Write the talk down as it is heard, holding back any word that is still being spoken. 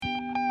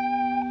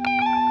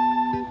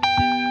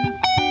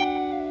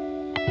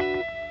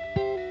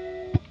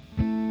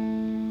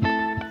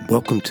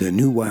Welcome to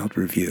New Wild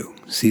Review,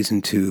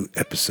 Season 2,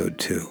 Episode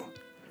 2,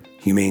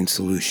 Humane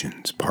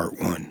Solutions,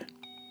 Part 1.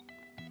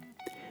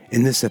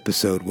 In this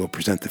episode, we'll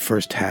present the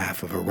first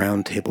half of a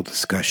roundtable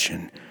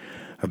discussion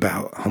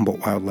about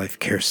Humboldt Wildlife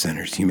Care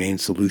Center's Humane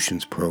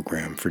Solutions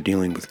program for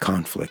dealing with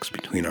conflicts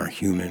between our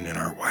human and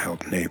our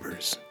wild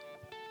neighbors.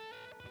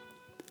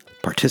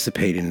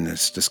 Participating in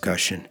this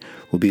discussion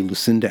will be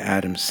Lucinda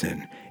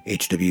Adamson,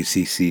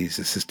 HWCC's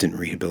Assistant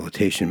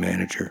Rehabilitation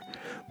Manager,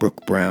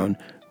 Brooke Brown,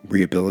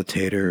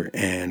 Rehabilitator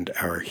and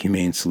our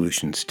Humane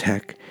Solutions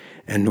Tech,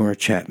 and Nora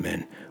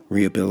Chapman,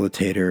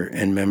 Rehabilitator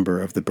and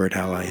member of the Bird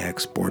Ally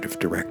X Board of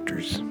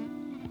Directors.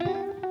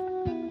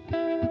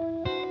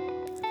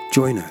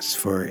 Join us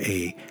for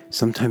a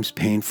sometimes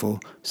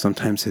painful,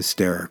 sometimes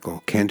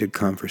hysterical, candid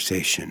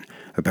conversation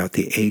about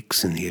the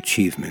aches and the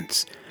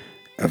achievements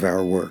of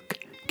our work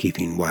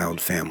keeping wild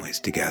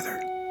families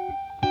together.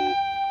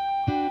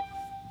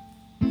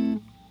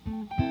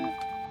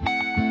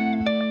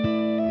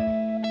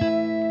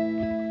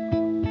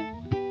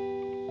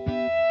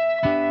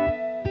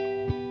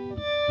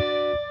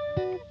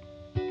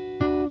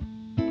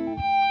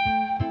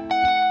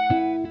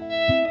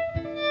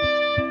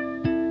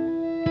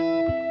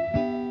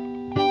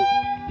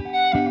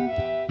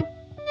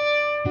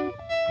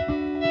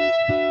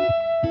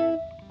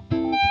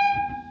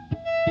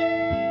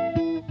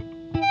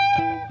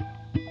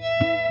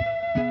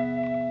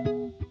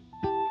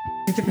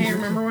 Hey,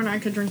 remember when I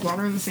could drink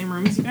water in the same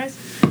room as you guys?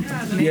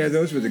 Yeah,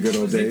 those were the good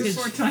old days.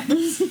 4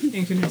 times.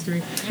 Ancient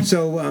history.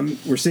 So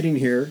we're sitting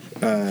here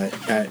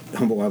at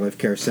Humboldt Wildlife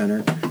Care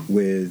Center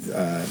with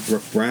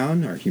Brooke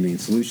Brown, our Humane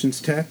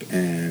Solutions Tech,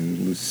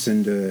 and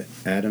Lucinda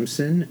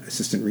Adamson,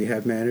 Assistant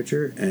Rehab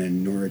Manager,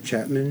 and Nora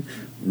Chapman,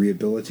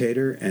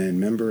 Rehabilitator and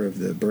member of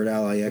the Bird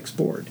Ally X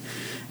Board.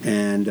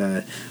 And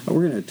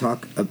we're going to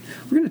talk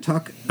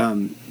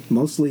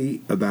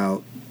mostly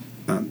about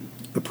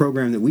a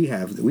program that we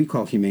have that we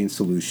call Humane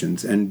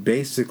Solutions, and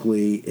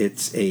basically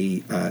it's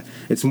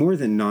more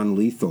than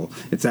non-lethal.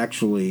 It's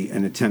actually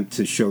an attempt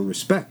to show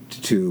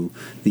respect to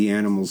the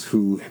animals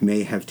who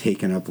may have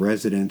taken up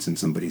residence in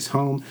somebody's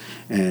home,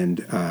 and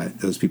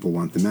those people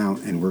want them out,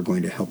 and we're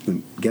going to help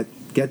them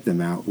get them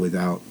out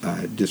without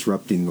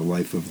disrupting the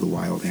life of the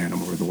wild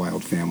animal or the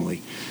wild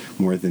family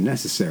more than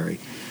necessary.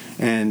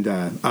 And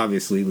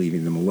obviously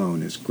leaving them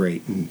alone is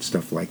great and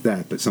stuff like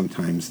that, but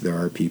sometimes there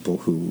are people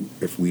who,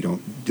 if we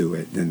don't do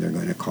it, then they're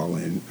going to call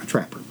in a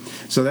trapper.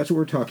 So that's what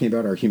we're talking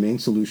about, our Humane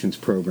Solutions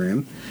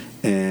program,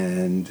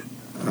 and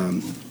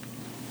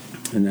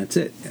that's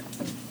it.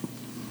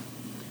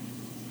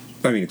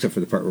 I mean, except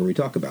for the part where we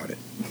talk about it.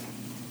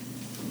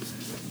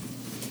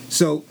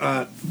 So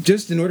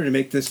just in order to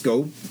make this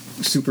go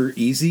super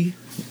easy,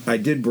 I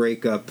did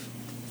break up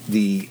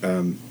the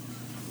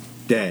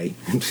day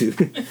into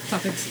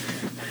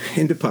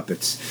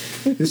puppets.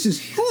 This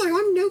is, hello,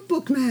 I'm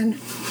Notebook Man.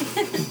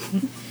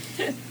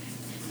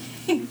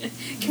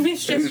 Can we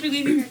stress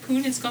relieving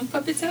raccoon and skunk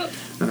puppets out?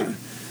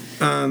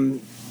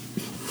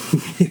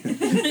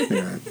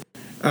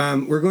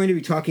 We're going to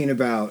be talking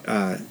about,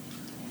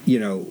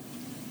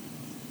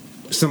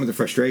 some of the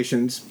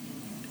frustrations,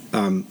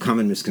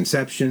 common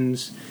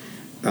misconceptions,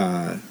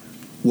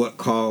 what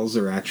calls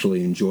are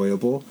actually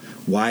enjoyable,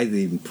 why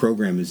the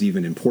program is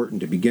even important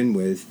to begin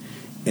with,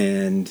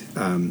 and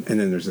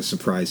then there's a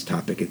surprise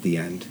topic at the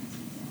end,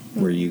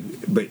 but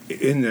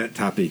in that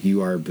topic you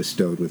are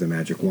bestowed with a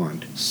magic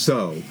wand,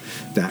 so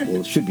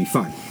that should be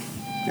fun.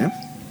 Yeah.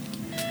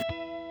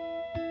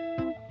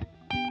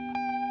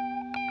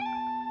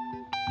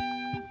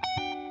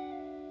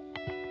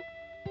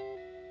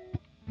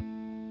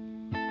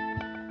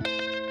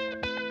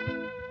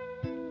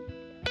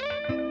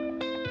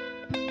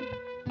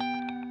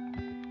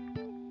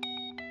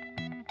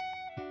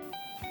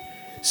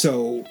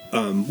 So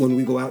when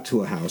we go out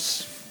to a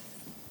house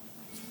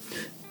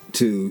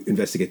to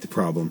investigate the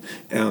problem,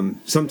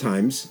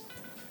 sometimes,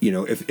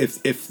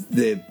 if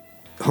the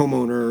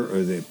homeowner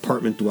or the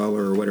apartment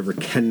dweller or whatever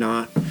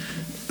cannot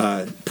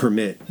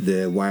permit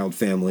the wild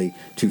family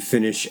to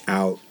finish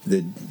out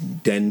the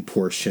den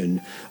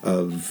portion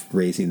of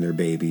raising their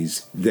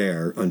babies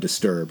there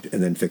undisturbed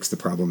and then fix the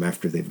problem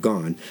after they've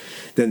gone,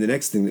 then the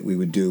next thing that we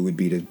would do would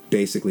be to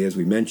basically, as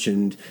we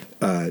mentioned,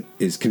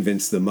 is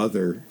convince the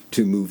mother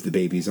to move the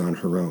babies on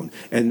her own.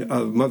 And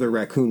a mother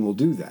raccoon will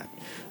do that.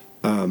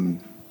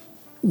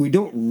 We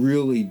don't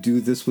really do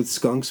this with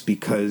skunks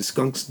because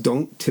skunks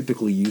don't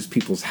typically use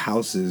people's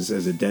houses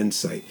as a den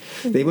site.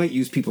 Mm-hmm. They might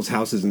use people's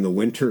houses in the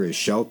winter as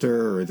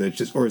shelter, or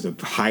as a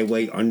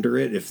highway under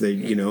it. If they,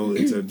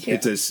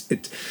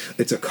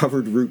 it's a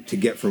covered route to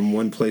get from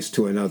one place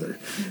to another.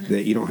 Mm-hmm.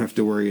 That you don't have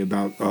to worry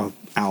about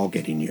owl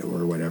getting you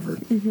or whatever.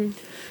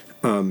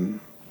 Mm-hmm.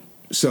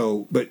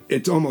 But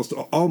it's almost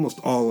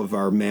all of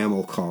our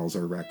mammal calls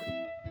are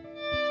raccoon.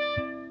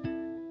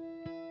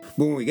 But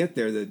when we get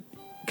there,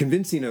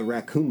 convincing a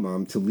raccoon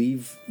mom to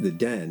leave the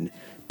den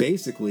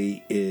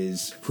basically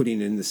is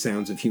putting in the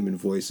sounds of human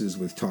voices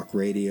with talk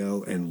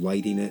radio and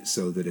lighting it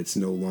so that it's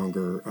no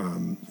longer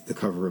the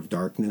cover of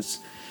darkness.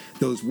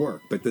 those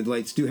work, but the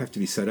lights do have to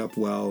be set up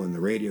well, and the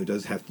radio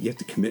does you have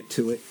to commit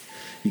to it.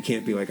 You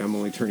can't be like, I'm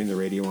only turning the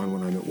radio on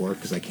when I'm at work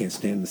because I can't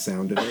stand the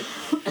sound of it,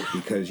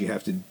 because you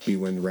have to be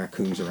when the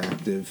raccoons are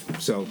active.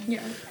 So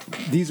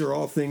these are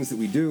all things that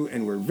we do,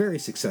 and we're very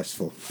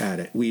successful at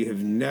it. We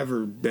have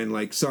never been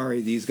like,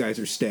 sorry, these guys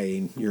are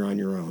staying, you're on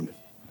your own.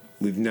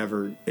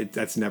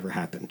 That's never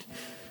happened.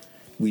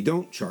 We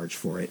don't charge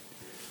for it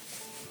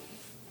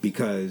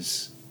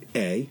because,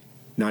 A,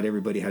 not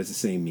everybody has the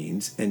same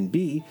means, and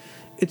B,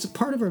 it's a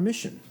part of our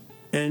mission.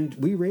 And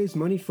we raise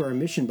money for our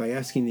mission by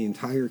asking the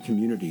entire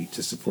community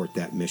to support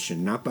that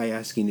mission, not by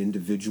asking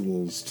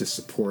individuals to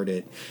support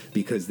it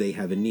because they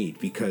have a need.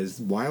 Because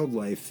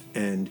wildlife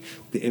and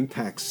the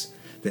impacts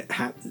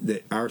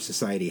that our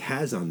society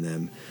has on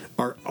them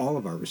are all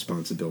of our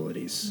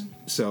responsibilities.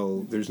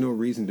 So there's no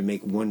reason to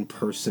make one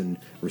person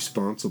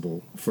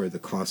responsible for the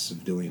costs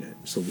of doing it.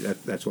 So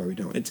that's why we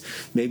don't. It's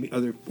maybe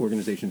other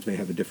organizations may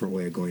have a different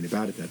way of going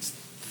about it. That's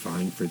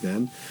fine for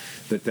them,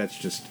 but that's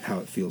just how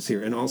it feels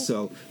here. And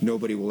also,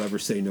 nobody will ever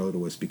say no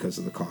to us because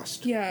of the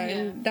cost. Yeah,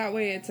 and that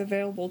way it's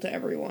available to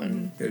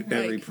everyone.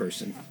 Every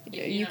person.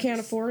 Yeah, you can't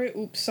afford it.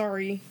 Oops,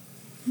 sorry.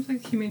 It's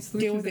like Humane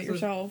Solutions Deal with it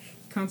yourself.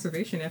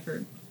 Conservation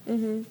effort.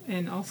 Mm-hmm.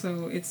 And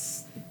also,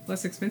 it's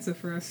less expensive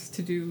for us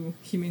to do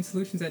Humane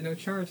Solutions at no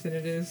charge than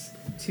it is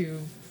to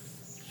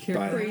care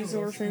for raise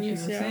orphans. You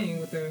were saying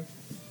with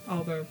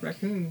all the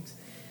raccoons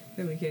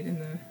that we get in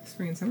the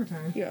spring and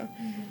summertime. Yeah.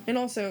 Mm-hmm. And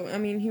also, I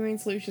mean, Humane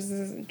Solutions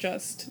isn't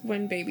just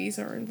when babies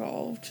are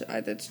involved.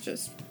 That's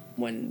just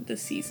when the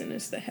season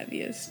is the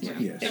heaviest. Yeah.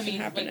 Yes. It can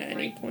happen at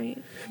any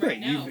point. Right.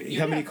 now,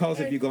 How many calls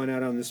have you gone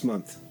out on this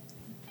month?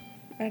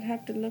 I'd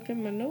have to look at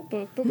my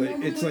notebook. But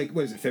it's like,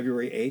 what is it,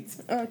 February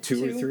 8th?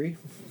 2 or 3?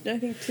 I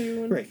think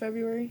 2 in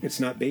February.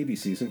 It's not baby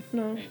season.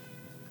 No.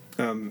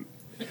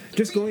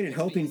 Just going and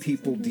helping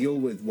people deal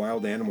with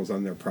wild animals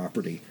on their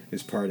property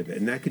is part of it.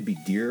 And that could be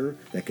deer,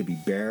 that could be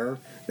bear,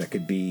 that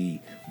could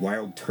be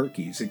wild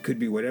turkeys, it could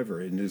be whatever.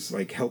 And it's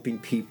like helping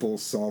people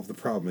solve the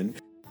problem. And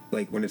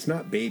like when it's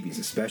not babies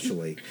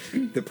especially,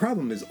 the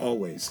problem is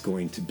always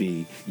going to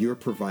be you're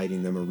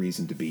providing them a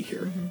reason to be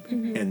here.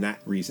 Mm-hmm. And that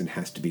reason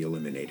has to be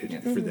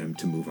eliminated for them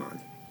to move on.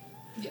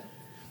 Yeah.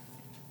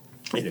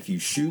 And if you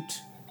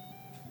shoot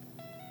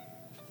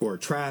or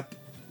trap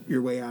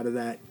your way out of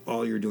that,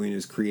 all you're doing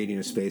is creating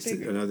a space that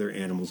another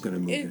animal's going to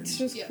move in. It's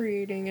just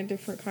creating a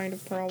different kind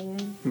of problem.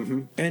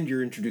 Mm-hmm. And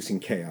you're introducing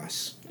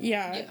chaos.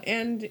 Yeah,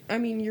 and I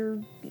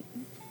mean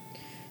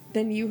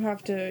then you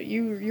have to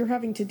you're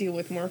having to deal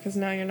with more, because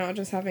now you're not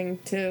just having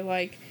to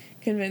like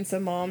convince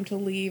a mom to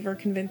leave or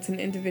convince an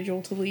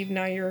individual to leave.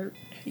 Now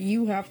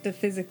you have to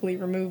physically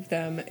remove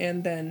them,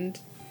 and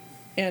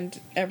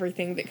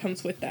everything that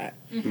comes with that.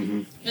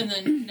 Mm-hmm. And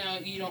then now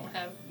you don't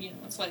have,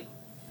 it's like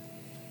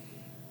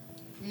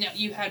now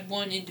you had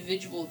one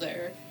individual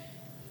there,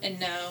 and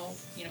now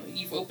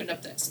you've opened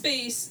up that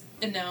space,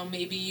 and now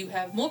maybe you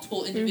have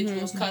multiple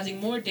individuals causing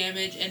more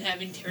damage and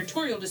having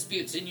territorial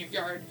disputes in your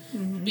yard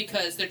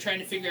because they're trying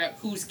to figure out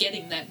who's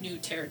getting that new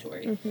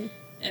territory.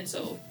 And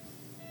so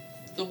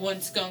the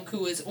one skunk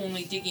who is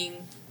only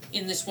digging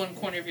in this one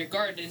corner of your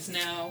garden is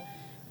now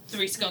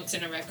 3 skunks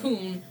and a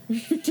raccoon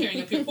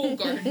tearing up your whole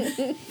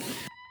garden.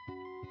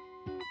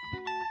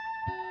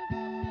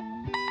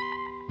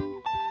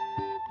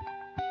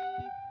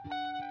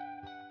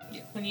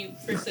 When you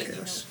first said,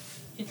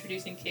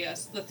 introducing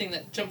chaos, the thing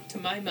that jumped to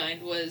my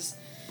mind was,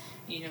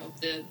 like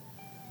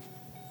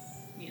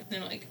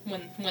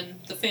when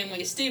the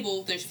family is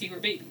stable, there's fewer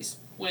babies.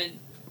 When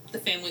the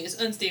family is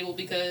unstable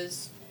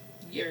because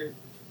you're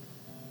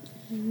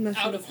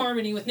out of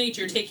harmony with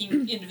nature,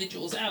 taking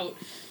individuals out,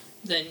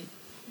 then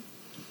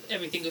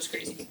everything goes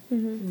crazy.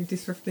 You're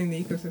disrupting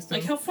the ecosystem.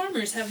 Like how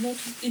farmers have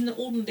in the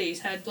olden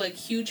days had like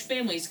huge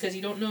families because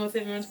you don't know if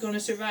everyone's going to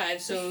survive,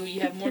 so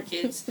you have more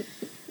kids.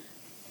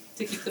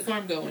 To keep the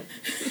farm going.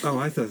 Oh,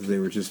 I thought they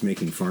were just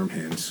making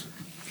farmhands.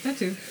 That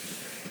too.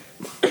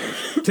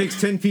 Takes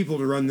 10 people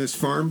to run this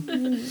farm.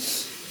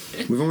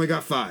 We've only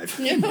got 5.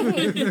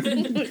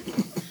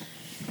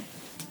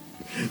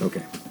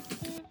 Okay.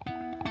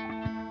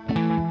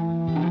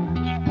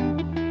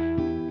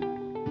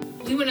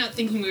 We went out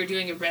thinking we were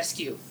doing a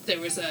rescue. There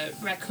was a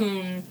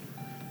raccoon,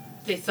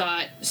 they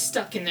thought,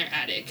 stuck in their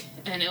attic.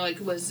 And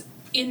it was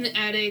in the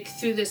attic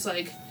through this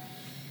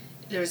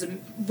there was a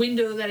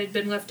window that had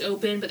been left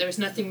open, but there was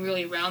nothing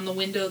really around the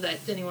window that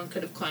anyone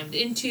could have climbed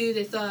into,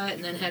 they thought,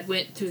 and then had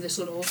went through this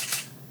little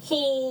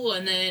hole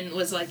and then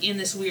was in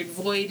this weird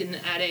void in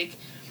the attic.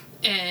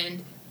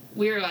 And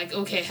we were like,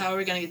 okay, how are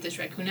we going to get this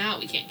raccoon out?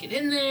 We can't get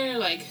in there.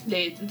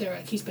 They're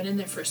like, he's been in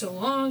there for so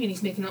long and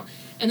he's making all...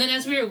 And then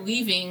as we were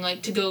leaving,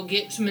 to go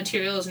get some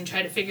materials and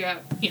try to figure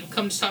out,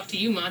 come to talk to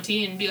you,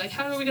 Monty, and be like,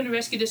 how are we going to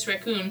rescue this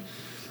raccoon?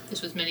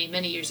 This was many,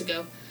 many years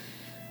ago.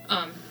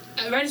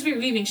 Right as we were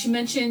leaving, she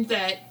mentioned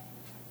that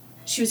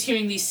she was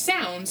hearing these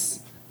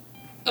sounds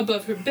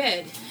above her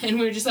bed, and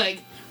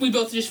we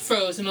both just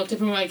froze and looked up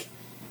and were like,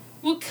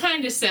 what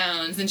kind of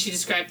sounds? And she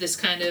described this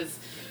kind of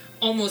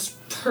almost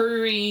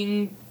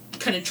purring,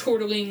 kind of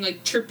chortling,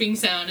 chirping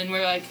sound, and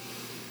we're like,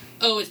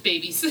 oh, it's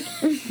babies.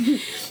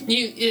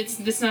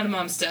 It's not a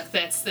mom stuck.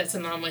 That's a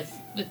mom with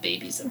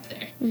babies up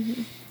there.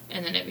 Mm-hmm.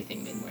 And then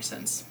everything made more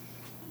sense.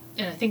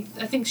 And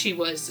I think she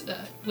was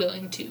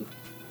willing to,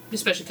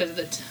 especially because of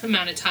the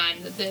amount of time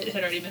that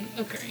had already been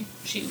occurring.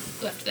 She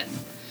left them.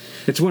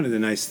 It's one of the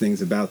nice things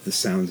about the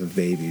sounds of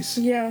babies.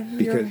 Yeah,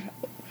 Because you're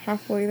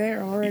halfway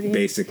there already.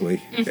 basically,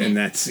 Mm-hmm. and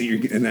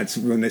that's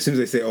when as soon as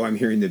they say, "Oh, I'm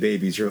hearing the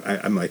babies,"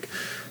 I'm like,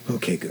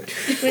 "Okay, good."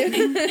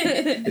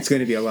 It's going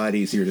to be a lot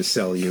easier to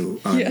sell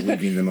you on Yeah.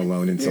 leaving them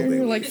alone until they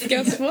You're leave. like,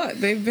 guess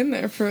what? They've been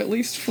there for at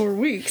least 4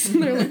 weeks.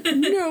 And they're like,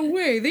 no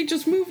way, they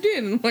just moved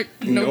in. I'm like,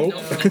 nope.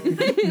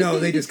 Nope. No,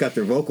 they just got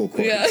their vocal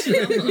cords. Yeah.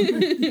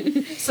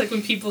 It's like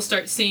when people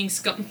start seeing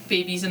skunk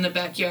babies in the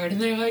backyard,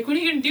 and they're like, "What are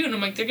you gonna do?" And I'm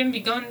like, "They're gonna be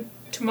gone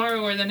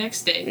tomorrow or the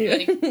next day. Yeah.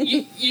 Like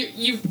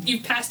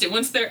you've passed it.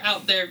 Once they're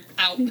out, they're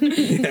out."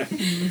 Yeah.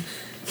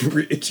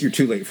 You're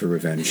too late for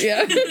revenge.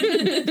 Yeah.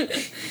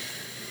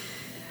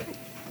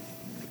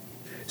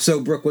 So,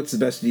 Brooke, what's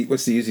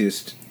the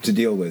easiest to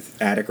deal with?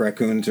 Attic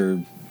raccoons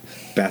or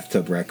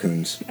bathtub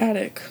raccoons?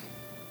 Attic.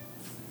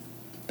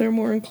 They're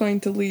more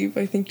inclined to leave,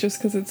 I think, just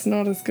because it's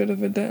not as good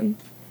of a den.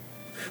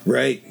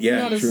 Right?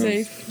 Yeah. Not as true.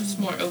 safe. It's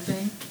more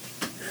open.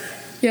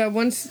 Yeah,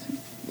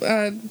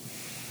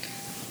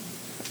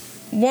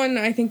 one,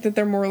 I think that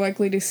they're more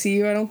likely to see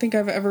you. I don't think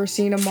I've ever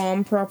seen a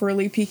mom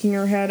properly peeking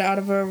her head out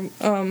of a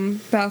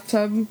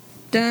bathtub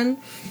den,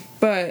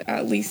 but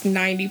at least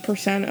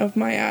 90% of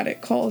my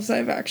attic calls,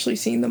 I've actually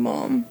seen the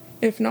mom,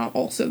 if not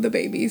also the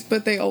babies.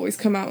 But they always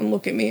come out and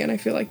look at me, and I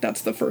feel like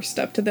that's the first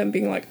step to them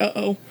being like,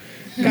 uh-oh,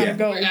 gotta Yeah.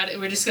 go. We're at it.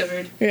 We're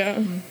discovered.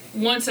 Yeah.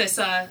 Once I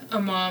saw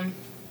a mom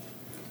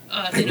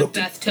in a looked-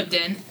 bathtub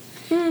den,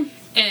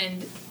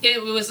 and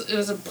it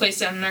was a place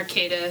down in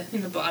Arcata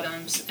in the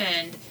Bottoms,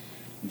 and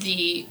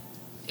it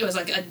was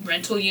like a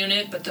rental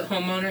unit, but the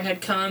homeowner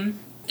had come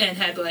and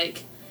had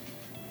like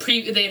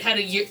they had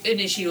an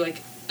issue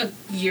like a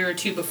year or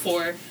two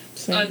before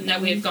that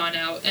we had gone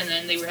out, and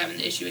then they were having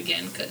the issue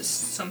again because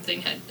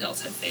something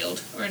else had failed,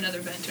 or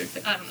another vent, or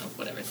I don't know,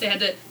 whatever. They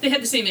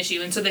had the same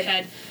issue, and so they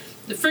had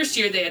the first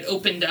year they had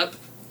opened up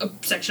a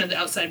section of the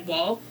outside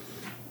wall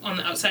on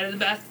the outside of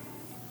the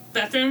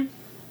bathroom,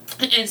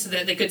 and so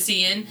that they could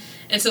see in,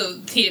 and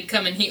so he had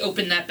come and he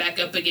opened that back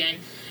up again,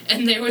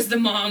 and there was the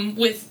mom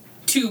with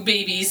 2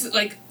 babies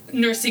like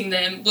nursing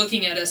them,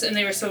 looking at us, and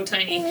they were so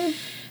tiny.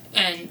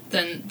 And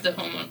then the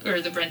homeowner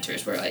or the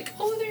renters were like,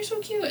 "Oh, they're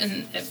so cute,"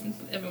 and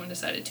everyone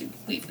decided to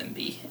leave them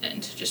be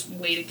and just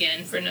wait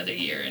again for another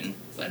year and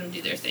let them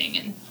do their thing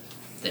and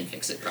then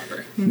fix it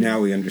proper.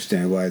 Now we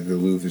understand why the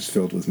Louvre is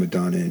filled with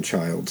Madonna and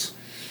Childs.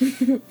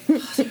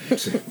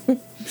 It's a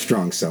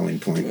strong selling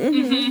point.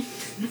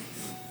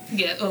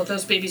 Yeah. Oh,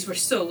 those babies were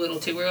so little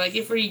too. We're like,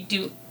 if we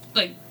do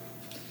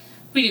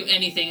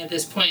anything at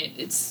this point,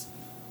 it's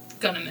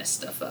gonna mess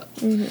stuff up.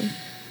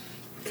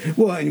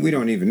 Well, and we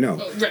don't even know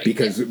Oh, right,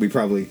 because yeah.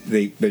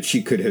 but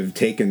she could have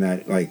taken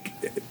that like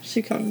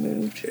She could have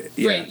moved.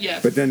 Right, yeah.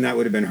 But then that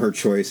would have been her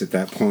choice at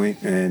that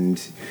point,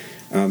 and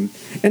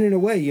in a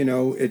way,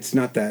 it's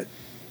not that.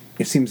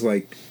 It seems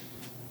like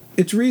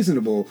it's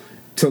reasonable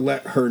to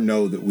let her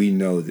know that we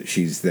know that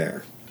she's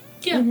there,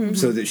 Yeah.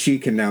 so that she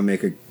can now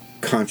make a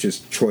conscious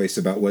choice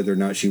about whether or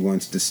not she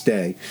wants to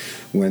stay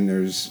when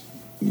there's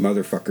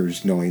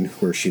motherfuckers knowing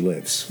where she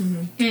lives.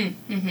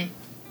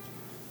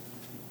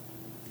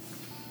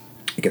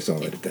 I guess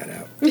I'll edit that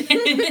out.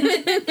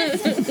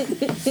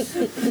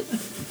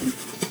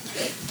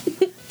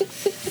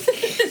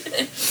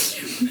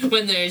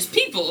 When there's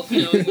people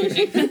knowing where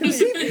she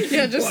is.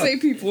 Yeah, just say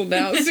people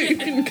now so you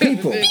can cut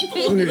People. it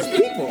in. When there's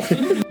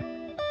people.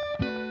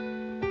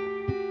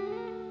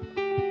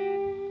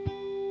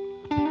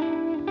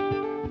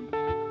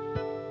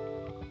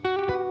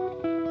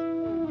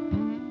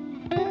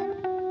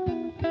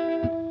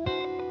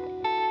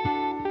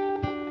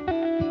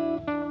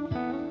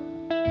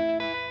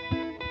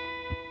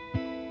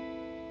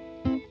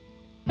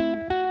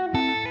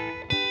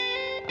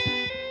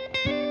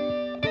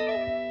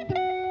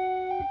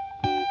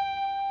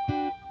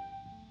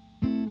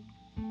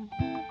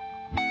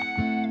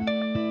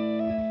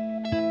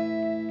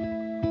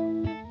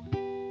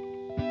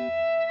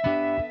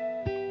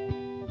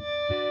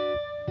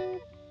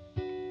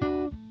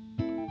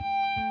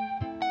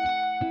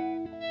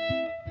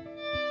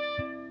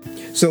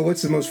 So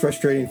what's the most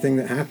frustrating thing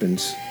that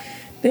happens?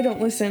 They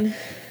don't listen.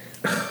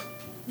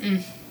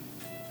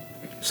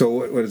 So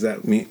what does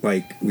that mean?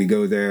 Like we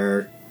go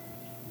there,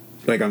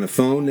 like on the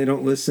phone, they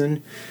don't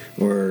listen,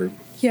 or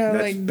Yeah,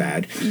 that's like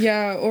bad.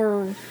 Yeah,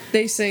 or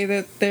they say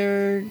that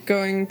they're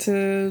going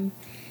to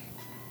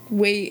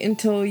wait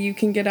until you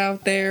can get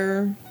out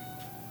there,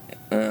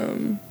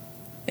 or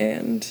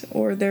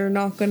they're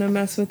not gonna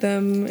mess with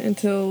them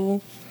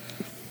until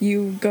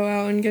you go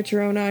out and get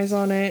your own eyes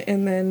on it,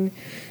 and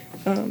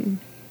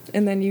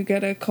then you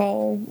get a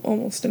call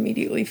almost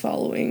immediately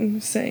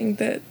following saying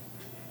that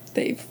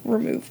they've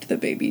removed the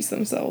babies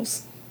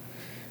themselves,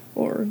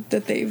 or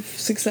that they've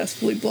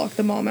successfully blocked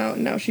the mom out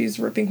and now she's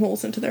ripping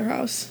holes into their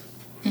house.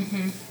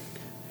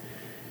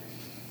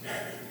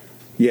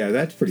 Yeah,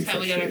 that's pretty How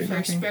we got our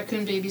frustrating. first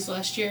raccoon babies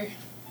last year.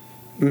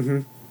 I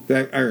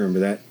remember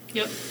that.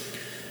 Yep.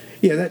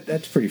 Yeah,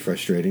 that's pretty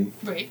frustrating.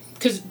 Right.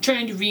 Because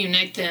trying to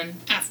reunite them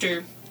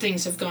after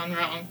things have gone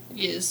wrong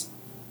is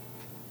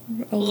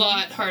a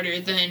lot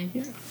harder than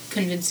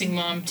convincing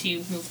mom to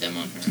move them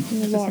on her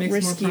own. A lot makes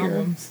more riskier.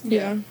 problems.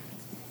 Yeah.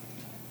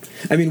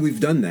 I mean, we've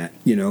done that,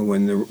 you know,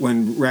 when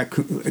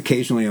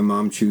occasionally a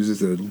mom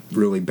chooses a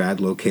really bad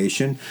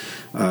location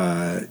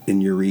in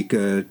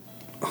Eureka.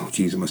 Oh,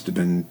 geez, it must have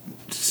been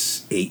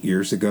 8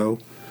 years ago.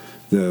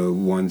 The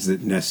ones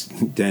that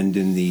denned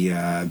in the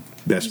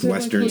Best Is it like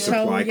Western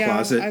hotel? supply Yeah,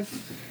 closet.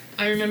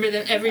 I remember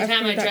that every I've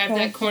time heard I that drive call.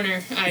 that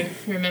corner, I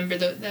remember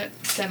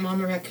that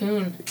mama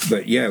raccoon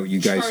But yeah, you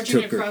guys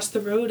charging took her. across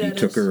the road You at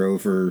took us. her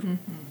over.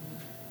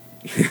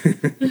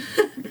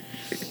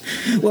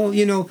 Well,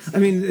 you know, I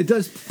mean, it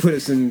does put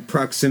us in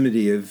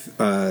proximity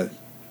of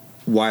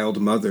wild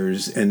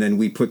mothers, and then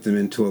we put them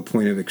into a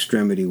point of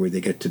extremity where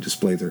they get to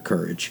display their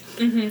courage.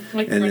 Like and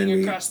then running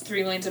we- across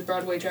 3 lanes of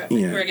Broadway traffic,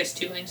 Yeah. or I guess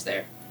 2 lanes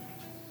there.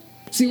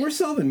 See, we're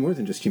solving more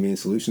than just Humane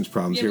Solutions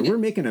problems Yeah, here. we do. We're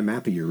making a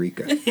map of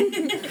Eureka.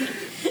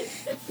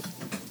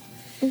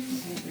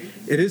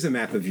 It is a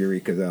map of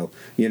Eureka, though.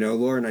 You know,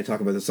 Laura and I talk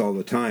about this all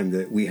the time,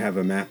 that we have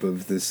a map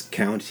of this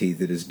county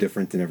that is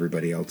different than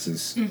everybody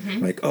else's.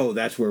 Like, oh,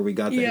 that's where we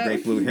got the Yeah.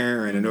 great blue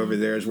heron, and over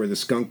there's where the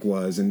skunk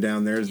was, and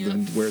down there's Yeah.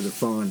 where the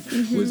fawn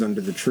was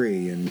under the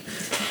tree. And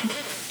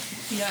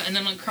Yeah, and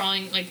then like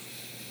crawling, like,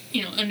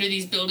 you know, under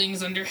these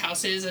buildings, under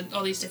houses, and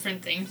all these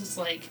different things. It's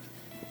like,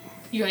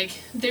 you're like,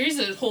 there's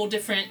a whole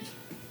different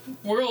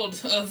world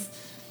of,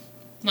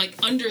 like,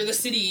 under the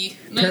city.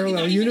 Parallel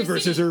even a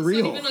universes city. are It's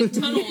real. not even like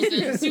tunnels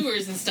and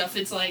sewers and stuff.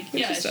 It's like,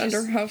 yeah, Just it's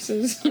under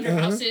houses. under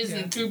houses Yeah.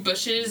 and through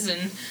bushes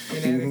and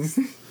In attics.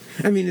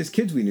 I mean, as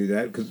kids, we knew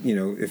that because, you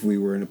know, if we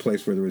were in a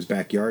place where there was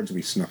backyards,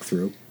 we snuck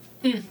through.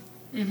 We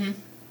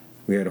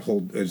had it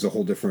was a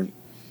whole different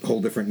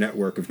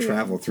network of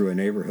travel through a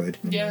neighborhood.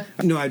 yeah.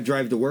 No, I'd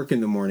drive to work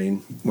in the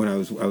morning when I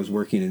was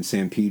working in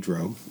San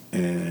Pedro,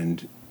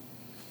 and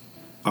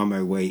on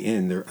my way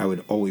in there, I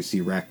would always see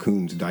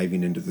raccoons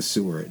diving into the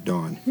sewer at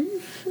dawn,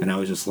 and I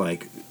was just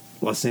like,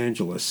 Los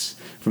Angeles,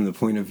 from the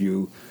point of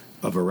view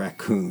of a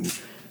raccoon,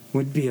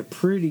 would be a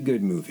pretty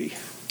good movie.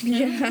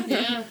 Yeah.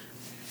 Yeah.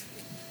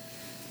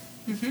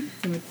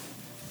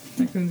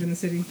 Raccoons in the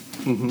city.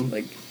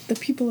 Like, the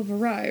people have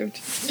arrived.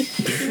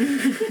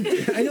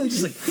 I know,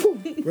 just like whew,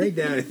 right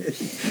down,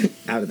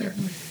 out of there.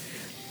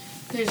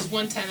 There's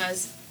one time I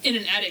was in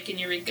an attic in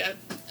Eureka,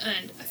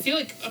 and I feel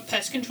like a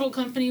pest control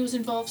company was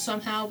involved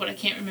somehow, but I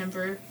can't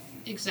remember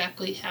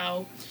exactly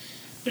how.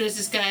 But it was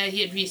this guy,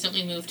 he had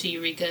recently moved to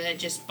Eureka, had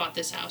just bought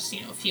this house,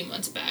 you know, a few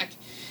months back.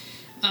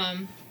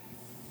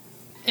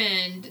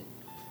 And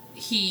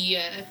he,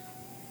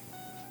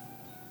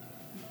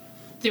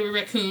 there were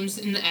raccoons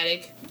in the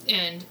attic,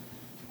 and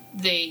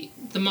the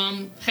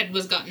mom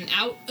was gotten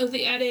out of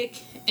the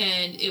attic,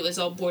 and it was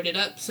all boarded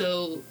up,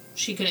 so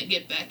she couldn't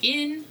get back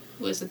in,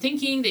 was the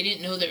thinking. They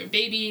didn't know they were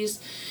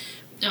babies.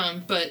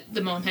 But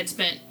the mom had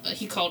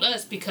he called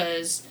us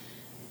because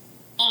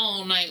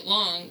all night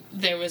long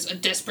there was a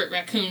desperate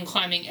raccoon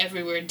climbing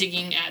everywhere,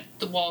 digging at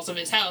the walls of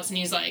his house, and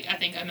he's like, I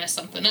think I messed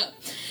something up.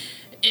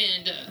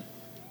 And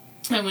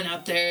I went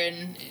out there,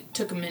 and it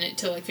took a minute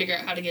to like figure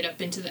out how to get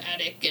up into the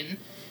attic, and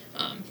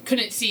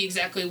couldn't see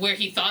exactly where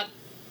he thought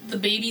the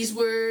babies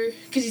were,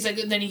 because he's like,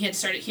 then he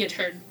had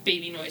heard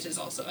baby noises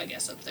also, I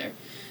guess, up there.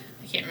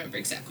 I can't remember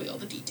exactly all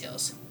the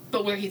details,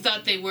 but where he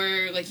thought they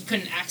were, like, he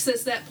couldn't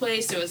access that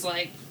place. It was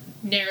like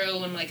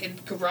narrow and like a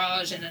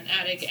garage and an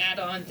attic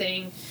add-on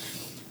thing.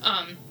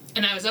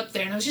 And I was up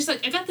there, and I was just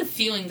like, I got the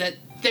feeling that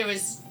there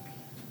was,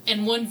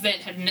 and one vent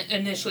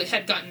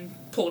had gotten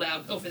pulled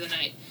out over the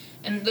night,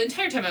 and the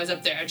entire time I was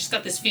up there, I just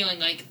got this feeling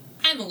like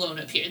I'm alone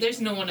up here. There's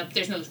no one up.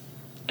 There's no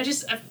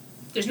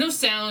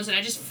sounds, and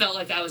I just felt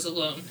like I was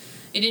alone.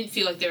 It didn't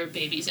feel like there were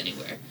babies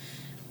anywhere.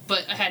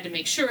 But I had to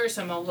make sure,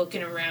 so I'm all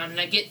looking around, and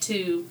I get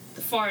to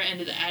the far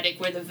end of the attic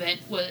where the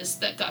vent was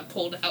that got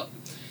pulled out.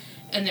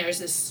 And there's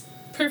this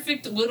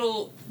perfect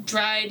little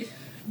dried,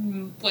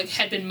 like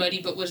had been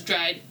muddy but was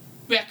dried,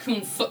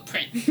 raccoon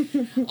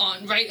footprint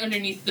on right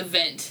underneath the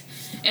vent.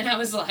 And I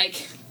was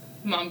like,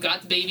 Mom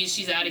got the babies,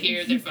 she's out of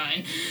here, they're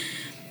fine.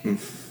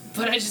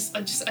 But I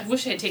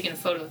wish I had taken a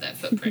photo of that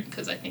footprint,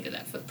 because I think of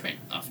that footprint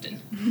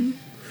often.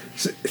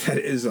 So, that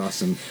is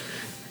awesome.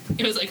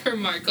 It was like her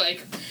mark,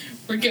 like,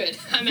 we're good,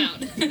 I'm out.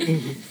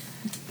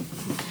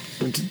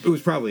 It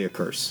was probably a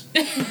curse.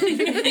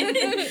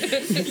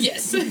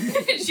 Yes.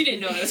 She didn't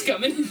know I was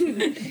coming.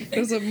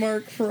 As a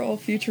mark for all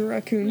future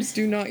raccoons,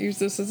 do not use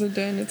this as a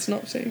den, it's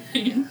not safe.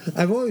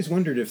 I've always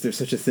wondered if there's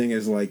such a thing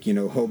as, like, you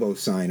know, hobo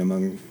sign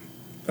among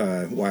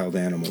wild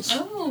animals.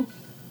 Oh.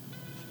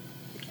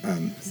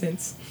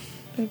 Since.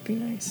 That'd be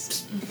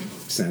nice.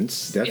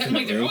 Sense, Yeah, definitely.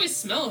 like, they're always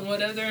smelling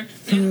whatever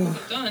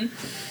they've done.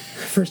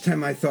 First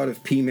time I thought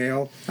of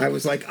P-mail, I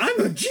was like, I'm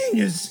a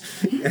genius!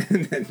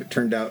 And then it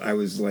turned out I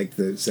was like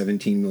the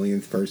 17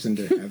 millionth person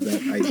to have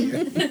that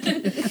idea.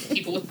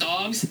 People with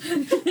dogs.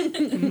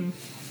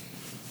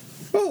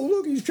 Oh,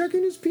 look, he's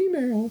checking his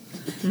P-mail.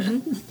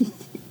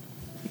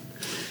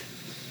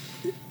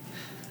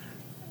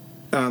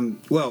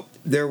 Well,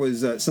 there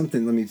was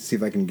something. Let me see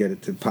if I can get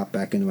it to pop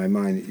back into my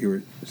mind that you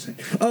were saying.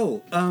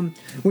 Oh,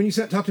 when you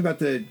talked about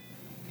the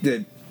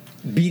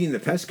beating the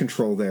pest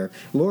control there,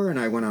 Laura and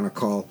I went on a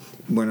call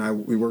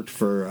when we worked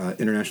for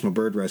International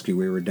Bird Rescue.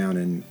 We were down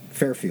in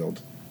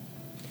Fairfield,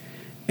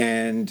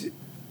 and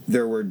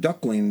there were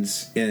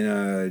ducklings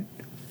in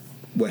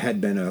what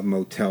had been a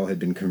motel had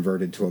been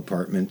converted to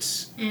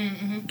apartments.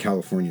 Mm-hmm.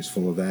 California's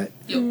full of that,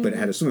 but it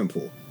had a swimming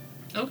pool.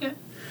 Okay.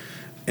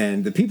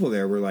 And the people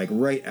there were like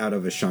right out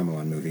of a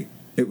Shyamalan movie.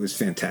 It was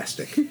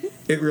fantastic.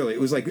 It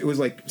was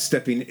like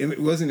stepping.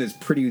 It wasn't as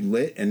pretty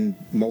lit and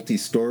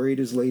multi-storied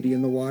as Lady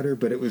in the Water,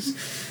 but it was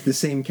the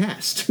same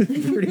cast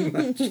pretty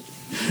much.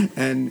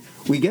 And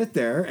we get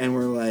there and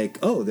we're like,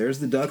 oh, there's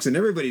the ducks, and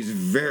everybody's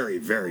very,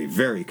 very,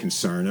 very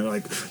concerned. They're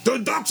like, the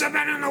ducks have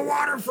been in the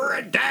water for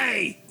a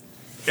day.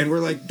 And we're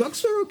like,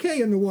 ducks are okay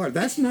in the water.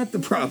 That's not the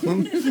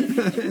problem.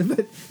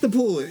 But the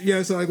pool,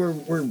 so like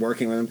we're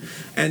working with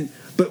them.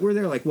 But we're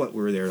there like what?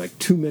 We were there like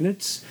 2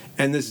 minutes,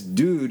 and this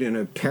dude in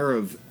a pair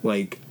of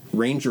like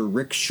Ranger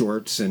Rick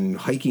shorts and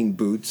hiking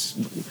boots,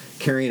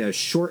 carrying a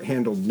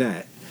short-handled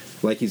net,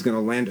 like he's going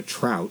to land a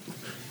trout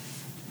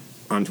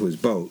onto his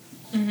boat,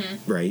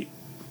 right?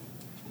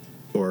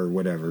 Or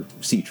whatever,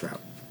 sea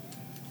trout,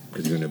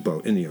 because he's in a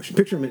boat in the ocean.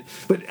 Picture him,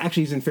 but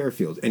actually he's in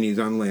Fairfield, and he's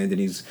on land, and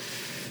he's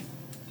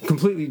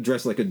completely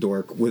dressed like a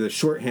dork with a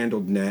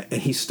short-handled net,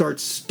 and he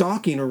starts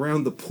stalking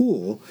around the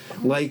pool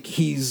like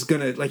he's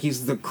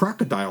the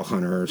crocodile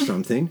hunter or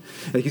something.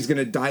 Like he's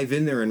gonna dive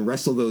in there and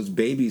wrestle those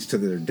babies to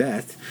their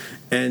death.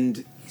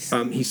 And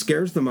he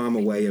scares the mom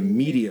away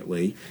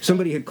immediately.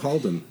 Somebody had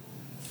called him,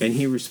 and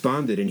he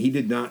responded, and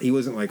he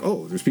wasn't like,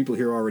 oh, there's people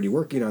here already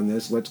working on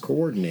this, let's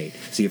coordinate,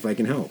 see if I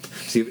can help.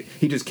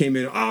 He just came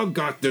in, oh,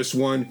 got this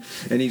one,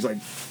 and he's like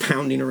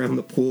pounding around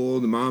the pool.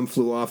 The mom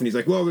flew off, and he's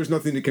like, well, there's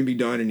nothing that can be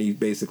done, and he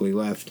basically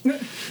left.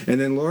 And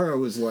then Laura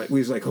was like,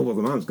 oh, well,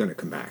 the mom's gonna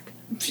come back.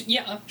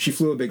 Yeah. She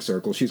flew a big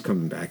circle, she's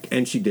coming back,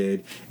 and she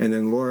did. And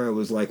then Laura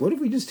was like, what if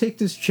we just take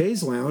this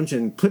chaise lounge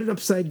and put it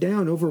upside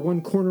down over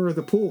one corner of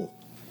the pool?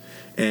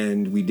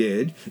 And we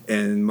did,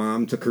 and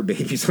Mom took her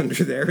babies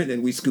under there, and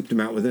then we scooped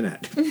them out with a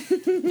net.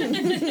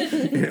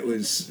 And it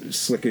was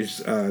slick as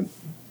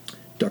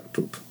duck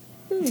poop.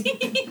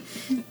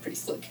 Pretty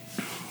slick.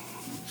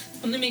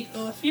 And they make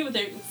a few of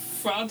their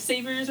frog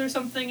savers or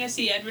something I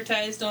see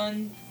advertised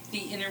on the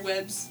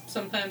interwebs.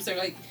 Sometimes they're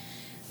like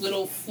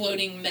little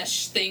floating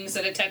mesh things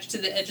that attach to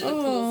the edge of the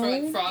pool for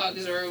like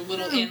frogs or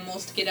little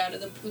animals to get out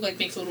of the pool. Like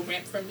makes a little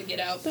ramp for them to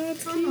get out.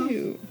 That's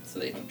cute. So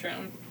they don't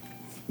drown.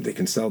 They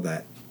can sell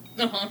that.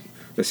 Uh-huh.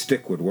 The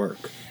stick would work.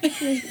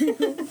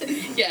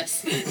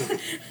 Yes.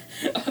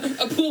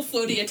 A pool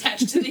floaty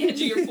attached to the edge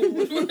of your pool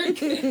would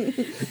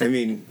work. I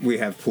mean, we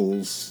have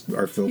pools,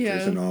 our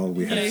filters and all.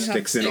 We have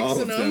sticks in all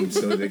of them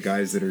so the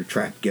guys that are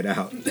trapped get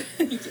out.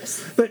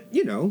 Yes. But,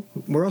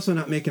 we're also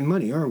not making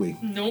money, are we?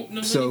 Nope.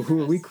 So who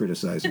are we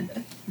criticizing?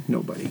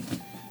 Nobody.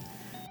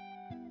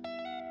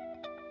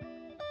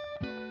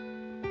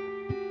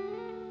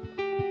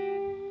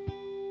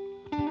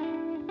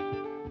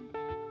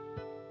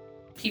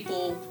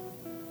 People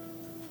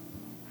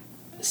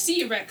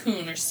see a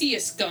raccoon or see a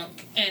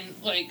skunk, and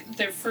like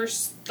their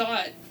first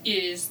thought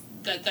is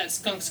that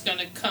skunk's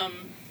gonna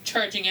come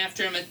charging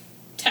after them,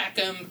 attack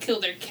them, kill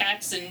their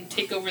cats, and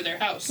take over their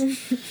house.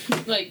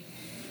 Like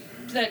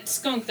that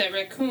skunk, that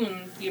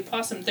raccoon, the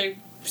opossum, they're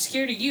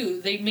scared of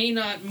you. They may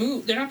not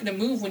move. They're not gonna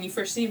move when you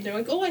first see them. They're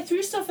like, oh, I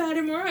threw stuff at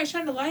him, or I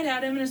shined a light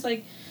at him, and it's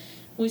like,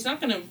 well, he's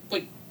not gonna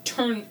like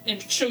turn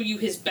and show you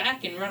his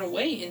back and run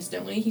away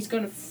instantly. He's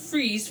gonna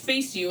freeze,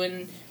 face you,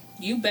 and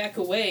you back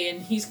away,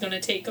 and he's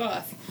gonna take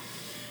off.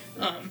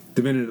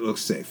 The minute it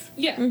looks safe.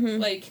 Yeah,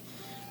 like...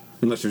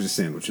 Unless there's a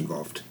sandwich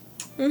involved.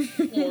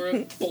 Or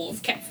a bowl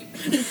of cat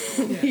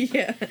food.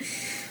 Yeah.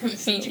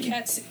 Feed your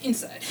cats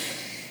inside.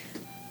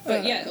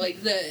 But yeah,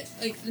 like the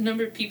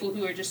number of people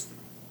who are just,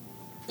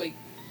 like,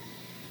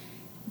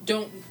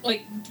 don't,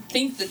 like,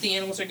 think that the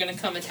animals are gonna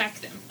come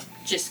attack them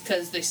just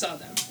because they saw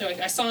them. They're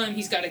like, I saw him,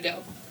 he's gotta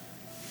go.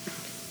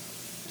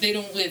 They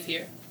don't live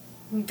here.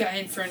 Guy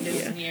in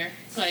Ferndale's in here.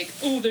 Like,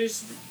 oh,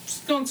 there's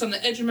skunks on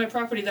the edge of my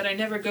property that I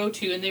never go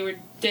to, and they were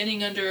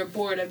denning under a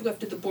board. I've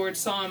left at the board,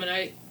 saw them, and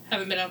I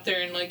haven't been out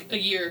there in like a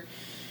year.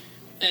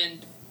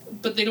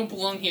 But they don't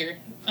belong here.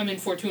 I'm in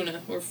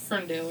Fortuna or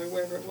Ferndale or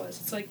wherever it was.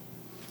 It's like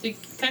they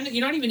kind of,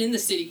 you're not even in the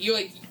city.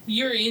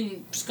 You're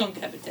in skunk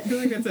habitat. I feel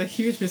like that's a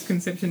huge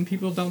misconception.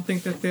 People don't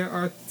think that they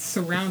are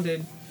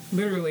surrounded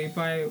literally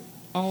by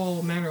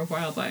all manner of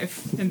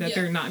wildlife, and that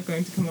they're not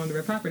going to come onto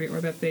their property,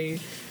 or that they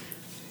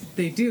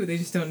do, they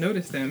just don't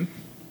notice them.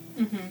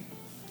 Mm-hmm.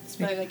 That's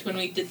why I liked when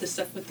we did the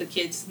stuff with the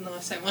kids the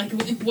last time. Like,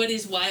 what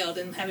is wild?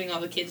 And having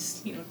all the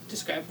kids,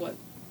 describe what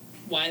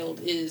wild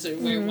is or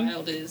where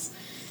wild is.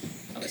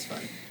 That was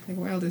fun. Like,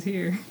 wild is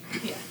here.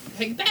 Yeah.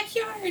 Like,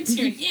 backyards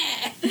here,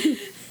 yeah!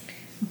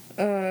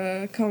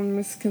 Common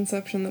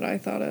misconception that I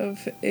thought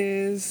of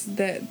is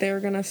that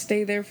they're gonna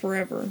stay there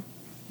forever.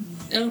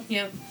 Oh,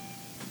 yeah.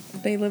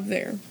 They live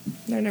there.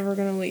 They're never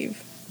going to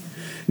leave.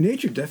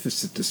 Nature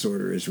deficit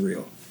disorder is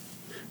real.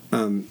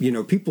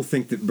 People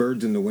think that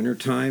birds in the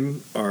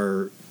wintertime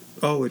are,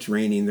 oh, it's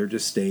raining, they're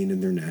just staying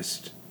in their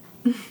nest.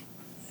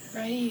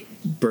 Right.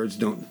 Birds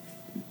don't,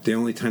 the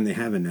only time they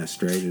have a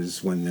nest, right,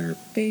 is when they're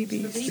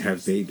Babies.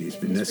 have babies,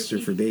 but nests are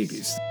for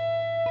babies.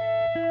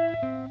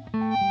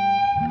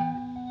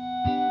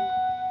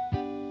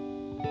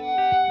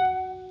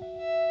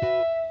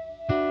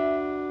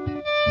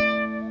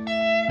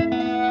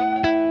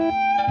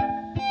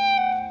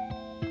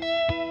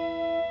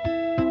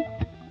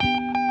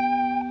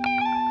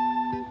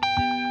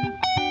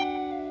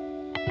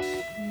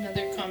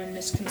 Another common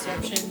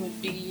misconception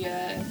would be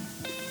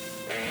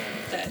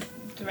that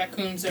the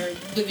raccoons are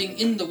living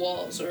in the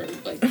walls, or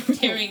like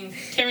tearing,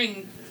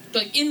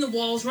 like in the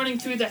walls, running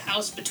through the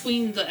house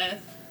between the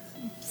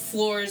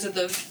floors of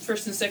the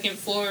first and second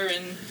floor,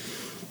 and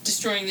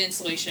destroying the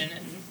insulation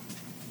and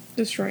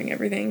Destroying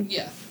everything.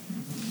 yeah,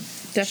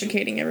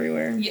 Defecating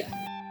everywhere. yeah.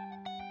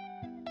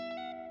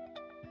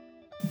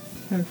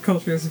 Our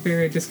culture is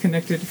very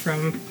disconnected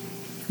from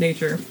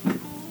nature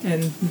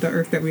and the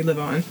earth that we live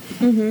on.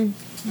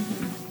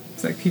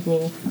 It's like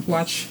people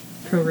watch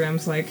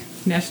programs like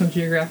National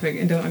Geographic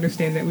and don't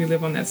understand that we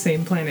live on that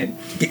same planet.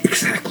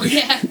 Exactly.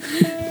 Yeah.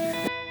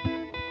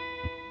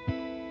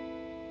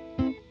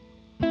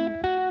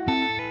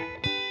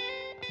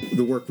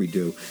 The work we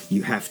do,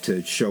 you have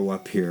to show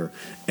up here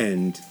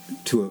and,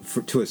 to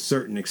a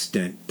certain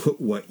extent,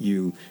 put what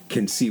you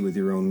can see with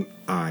your own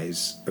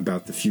eyes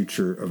about the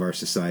future of our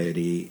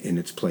society in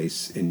its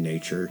place in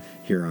nature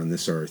here on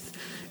this earth.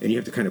 And you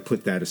have to kind of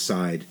put that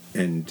aside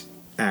and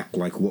act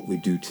like what we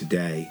do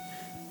today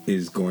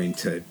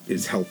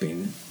is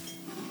helping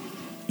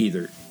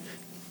either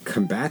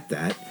combat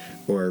that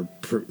or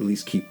at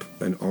least keep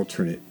an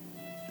alternate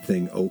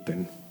thing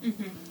open.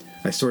 Mm-hmm.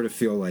 I sort of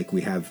feel like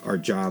we have our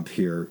job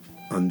here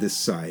on this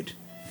side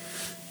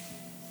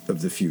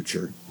of the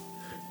future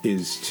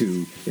is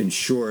to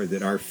ensure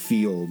that our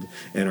field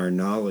and our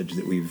knowledge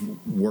that we've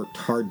worked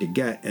hard to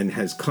get and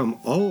has come,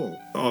 all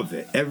of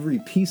it, every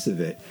piece of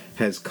it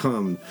has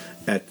come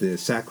at the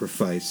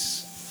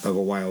sacrifice of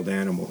a wild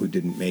animal who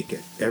didn't make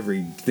it.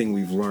 Everything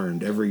we've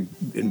learned, every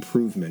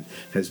improvement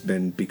has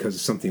been because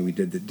of something we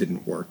did that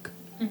didn't work.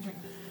 Mm-hmm.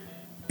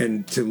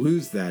 And to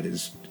lose that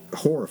is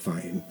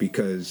horrifying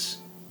because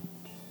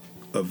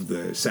of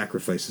the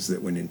sacrifices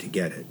that went in to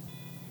get it.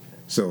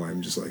 So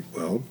I'm just like,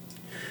 well,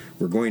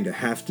 we're going to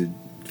have to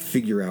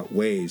figure out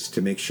ways to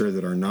make sure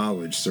that our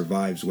knowledge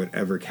survives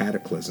whatever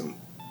cataclysm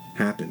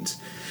happens.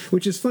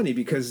 Which is funny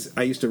because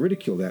I used to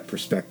ridicule that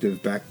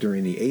perspective back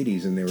during the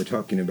 80s, and they were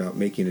talking about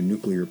making a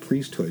nuclear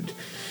priesthood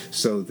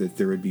so that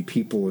there would be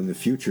people in the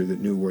future that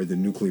knew where the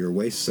nuclear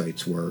waste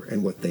sites were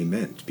and what they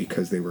meant,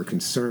 because they were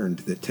concerned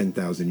that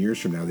 10,000 years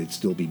from now they'd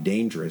still be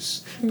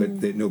dangerous,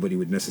 but that nobody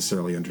would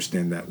necessarily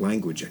understand that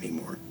language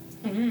anymore.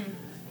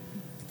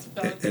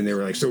 And they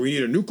were like, so we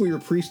need a nuclear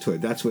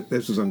priesthood.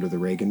 This was under the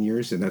Reagan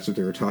years, and that's what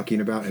they were talking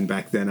about. And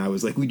back then I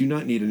was like, we do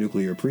not need a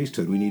nuclear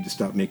priesthood. We need to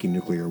stop making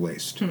nuclear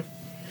waste.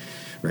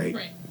 Right?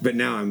 But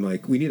now I'm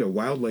like, we need a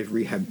wildlife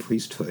rehab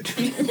priesthood.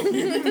 We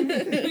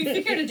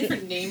figured a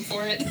different name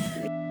for it.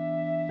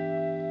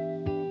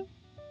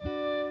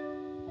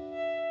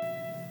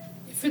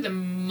 For the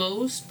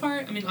most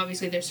part, I mean,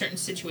 obviously there's certain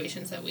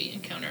situations that we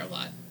encounter a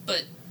lot,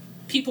 but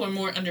people are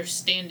more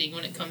understanding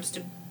when it comes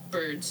to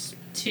birds,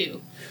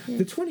 too.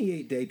 The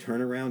 28-day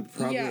turnaround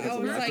probably has a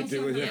lot to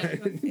do with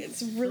that.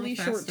 It's really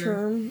Real short faster.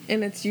 term,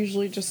 and it's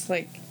usually just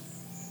like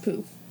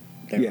poof.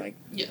 They're like,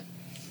 Yeah.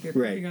 You're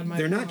Right. picking on my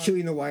They're not dog.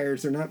 chewing the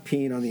wires. They're not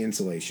peeing on the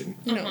insulation.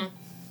 no.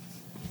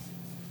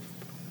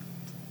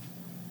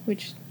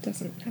 Which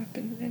doesn't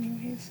happen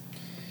anyways.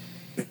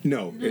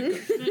 No,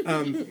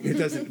 it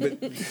doesn't. But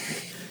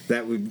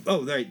that would.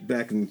 Oh, right.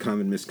 Back in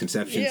common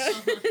misconceptions. Yeah.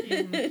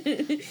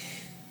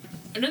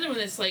 Another one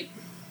that's like,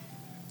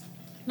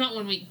 not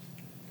one we,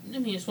 I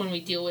mean, it's one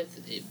we deal with.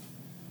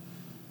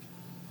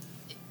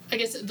 I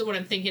guess what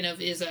I'm thinking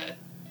of is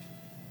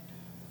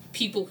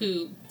people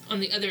who, on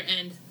the other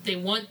end, they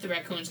want the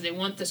raccoons, they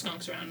want the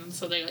skunks around them,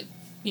 so they, like,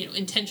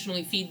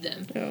 intentionally feed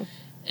them. Oh.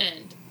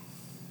 And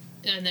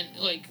then,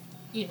 like,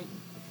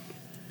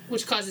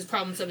 which causes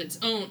problems of its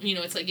own.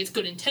 It's like, it's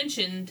good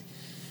intentioned,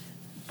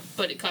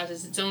 but it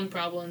causes its own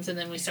problems, and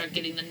then we start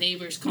getting the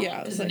neighbors called, Yeah,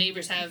 because like, the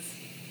neighbors have,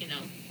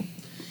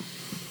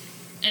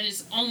 and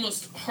it's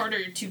almost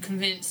harder to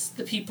convince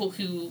the people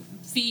who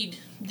feed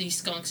these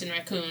skunks and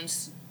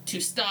raccoons to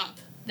stop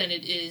than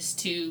it is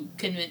to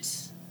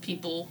convince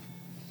people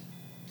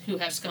who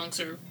have skunks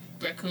or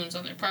raccoons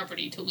on their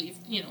property to leave,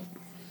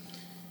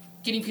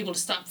 getting people to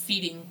stop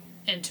feeding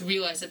and to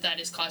realize that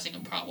is causing a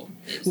problem.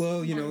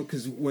 Well,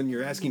 because when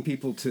you're asking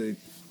people to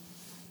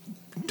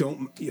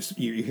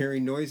you're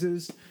hearing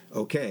noises.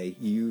 Okay,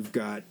 you've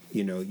got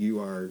you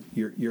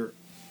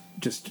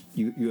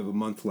have a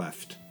month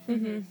left,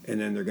 and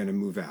then they're going to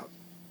move out.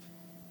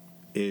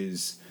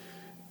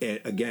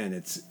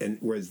 again,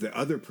 whereas the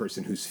other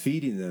person who's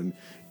feeding them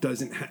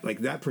doesn't like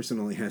that person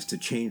only has to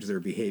change their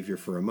behavior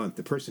for a month.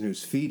 The person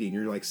who's feeding,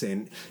 you're like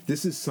saying,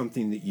 this is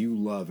something that you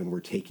love and we're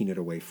taking it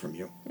away from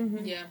you.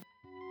 Mm-hmm. Yeah.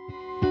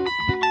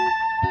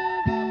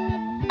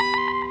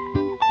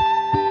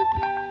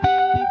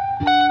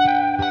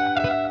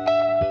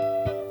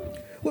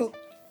 Well,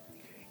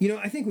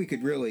 I think we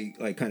could really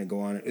kind of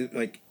go on.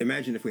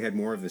 Imagine if we had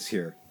more of this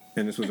here,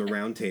 and this was a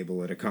round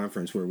table at a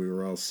conference where we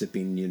were all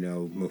sipping,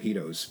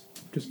 mojitos.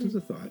 Just as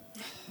a thought.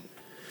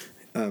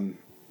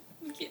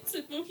 We can't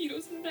sip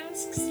mojitos in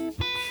masks.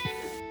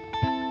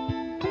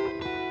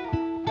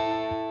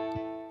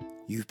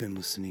 You've been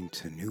listening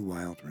to New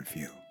Wild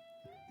Review.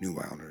 New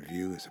Wild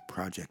Review is a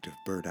project of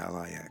Bird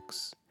Ally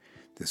X.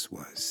 This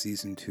was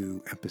Season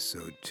 2,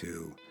 Episode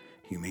 2,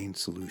 Humane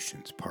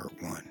Solutions, Part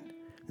 1.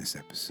 This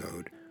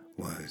episode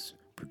was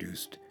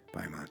produced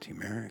by Monty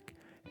Merrick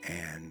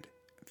and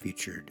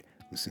featured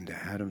Lucinda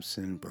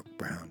Adamson, Brooke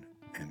Brown,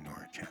 and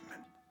Nora Chapman.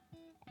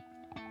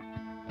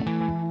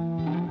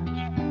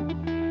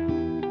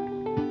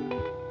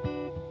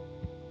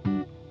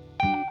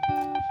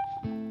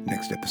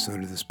 Next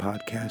episode of this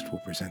podcast will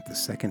present the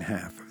second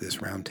half of this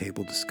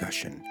roundtable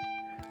discussion.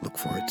 Look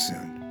for it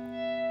soon.